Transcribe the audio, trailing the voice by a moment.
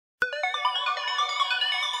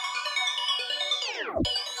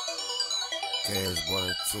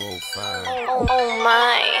Cashboy205. Oh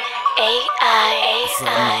my, AI.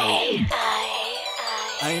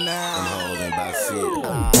 Ain't now. I'm holding about shit.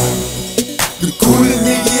 The coolest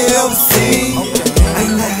nigga you ever seen.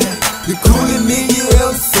 Ain't that the coolest nigga you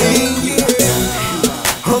ever seen?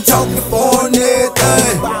 I'm talking foreign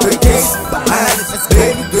everything. Vacation behind us,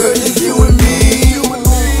 baby girl, it's you and me.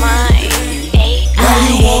 Now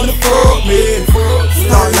you wanna fuck me?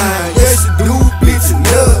 Start lying, yes you do, bitch you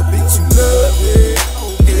love it.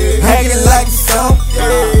 Hanging like you something.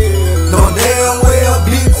 No damn well,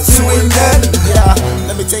 bitch you ain't nothing. Yeah,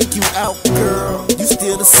 let me take you out, girl. You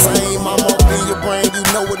still the same. I'm up in your brain. You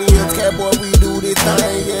know what it is, Cashboy. We do this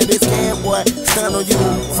thing. Yeah, this Cashboy. Stand on you,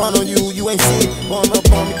 front on you. You ain't shit. Run up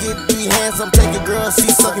on me, get 3 hands up. Take your girl, she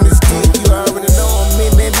sucking this dick. You already know I'm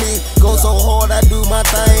me. Go so hard, I do my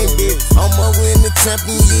thing, bitch. I'm up win the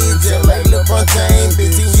champion, yeah, just like LeBron James,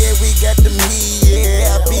 bitch. And yeah, we got them heat.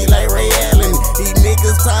 Yeah, I be like Ray Allen. These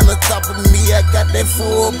niggas trying to top of me. I got that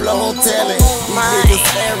full blown talent. These niggas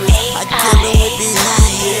savage. I kill them with the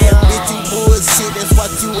heat. Yeah, bitch, you bullshit. That's why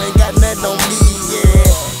you ain't got nothing on me. Yeah,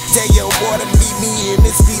 tell your boy to meet me in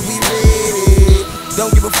this beat. We ready. Don't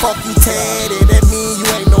give a fuck, you tatted. That mean you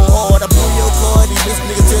ain't no hard. I pull your card. These bitch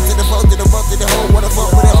niggas turn to the front, to the front, to the hoe. Wanna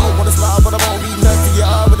fuck with that hoe, wanna slide, but I won't eat nothing. You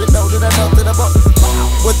already know that I know that I'm up.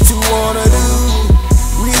 What you wanna do?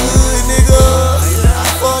 We hood, nigga.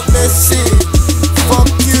 Fuck that shit. Fuck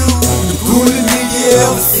you. The coolest nigga you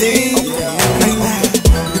ever seen.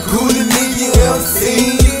 The coolest nigga you ever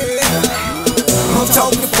seen. I'm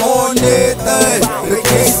talking foreign everything.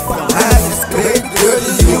 Vacation behind us, baby girl,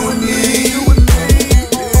 it's you and me.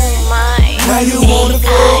 Now you wanna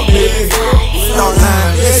fuck me? Start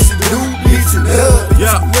lying, yes you do, bitch you love it.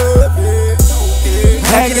 Yeah.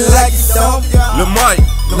 Hanging like you something. Lilmike.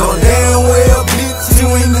 No damn well, bitch, you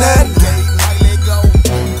ain't nothing.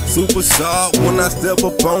 Super sharp when I step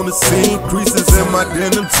up on the scene. Creases in my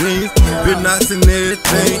denim jeans. Been nice and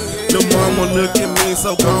everything. Lil' mama look at me,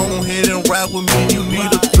 so go ahead and ride with me. You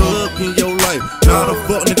need a thug in your life, not a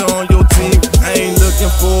fuck nigga on your team. I ain't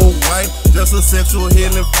looking for a wife, just a sexual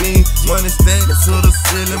healing fiend. Money stacked to the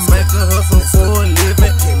ceiling, make a hustle for a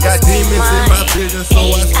living. Got demons in my vision, so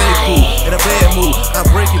I stay cool. In a bad mood, I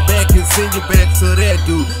break it back and send you back to that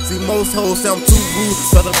dude. See, most hoes sound too rude,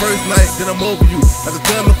 so the first night, then I'm over you. Like a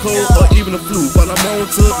chemical or even a flu, while I'm on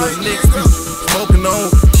to the next view. Smoking on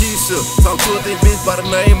Keisha, talk to a bitch by the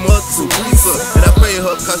name of Teresa, and I pay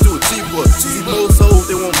her cause you a cheap boy. See, most hoes,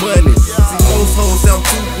 they want money. See, most hoes sound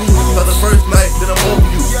too rude, so the first night, then I'm over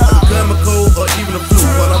you. Like a chemical or even a flu,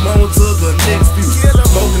 while I'm on to the next view.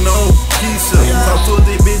 Smoking on Keisha, talk to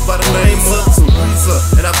a bitch by the name of Teresa,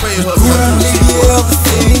 and I pay her cause you a cheap boy.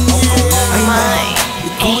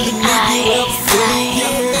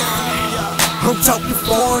 I'm talking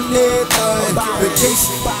foreign everything.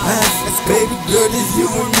 Vacation behind us, baby girl, it's you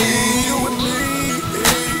and me.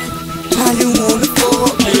 How you want